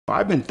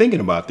I've been thinking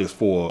about this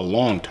for a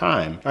long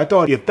time. I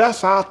thought, if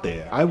that's out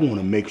there, I want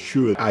to make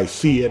sure I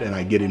see it and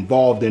I get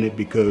involved in it,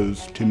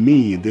 because to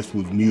me, this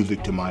was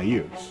music to my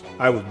ears.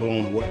 I was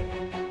blown away.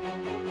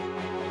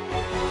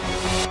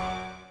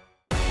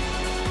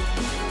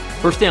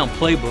 FirstDown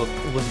PlayBook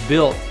was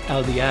built out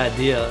of the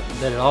idea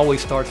that it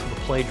always starts with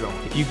a play drawing.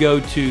 If you go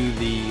to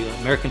the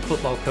American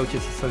Football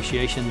Coaches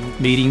Association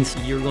meetings,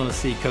 you're going to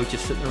see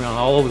coaches sitting around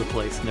all over the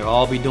place, and they'll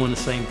all be doing the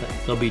same thing.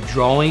 They'll be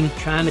drawing,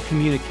 trying to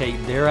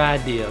communicate their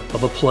idea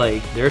of a play,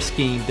 their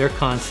scheme, their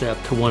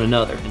concept to one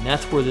another. And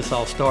that's where this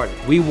all started.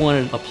 We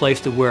wanted a place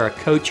to where a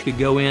coach could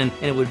go in,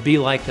 and it would be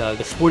like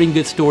a sporting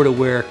goods store, to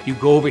where you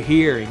go over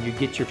here and you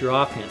get your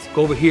offense,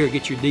 go over here,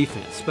 get your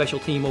defense, special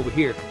team over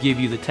here, give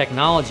you the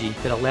technology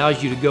that allows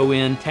you to go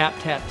in, tap,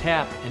 tap,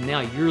 tap, and now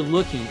you're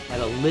looking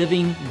at a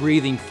living,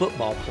 breathing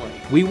football play.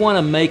 We want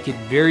to make it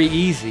very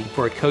easy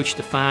for a coach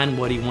to find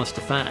what he wants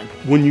to find.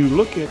 When you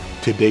look at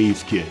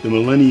today's kid, the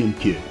millennium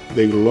kid,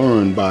 they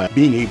learn by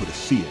being able to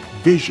see it.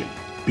 Vision,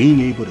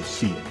 being able to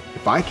see it.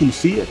 If I can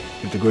see it,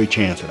 there's a great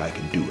chance that I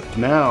can do it.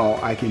 Now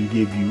I can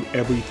give you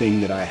everything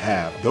that I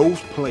have.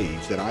 Those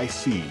plays that I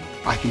see,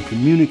 I can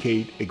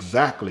communicate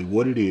exactly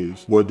what it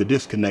is, where the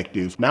disconnect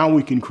is. Now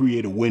we can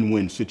create a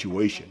win-win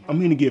situation. I'm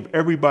going to give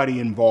everybody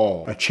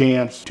involved a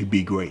chance to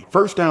be great.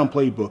 FirstDown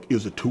PlayBook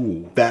is a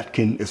tool that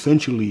can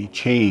essentially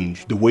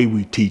change the way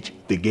we teach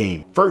the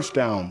game.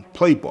 FirstDown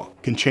PlayBook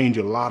can change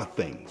a lot of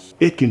things.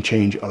 It can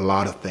change a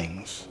lot of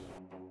things.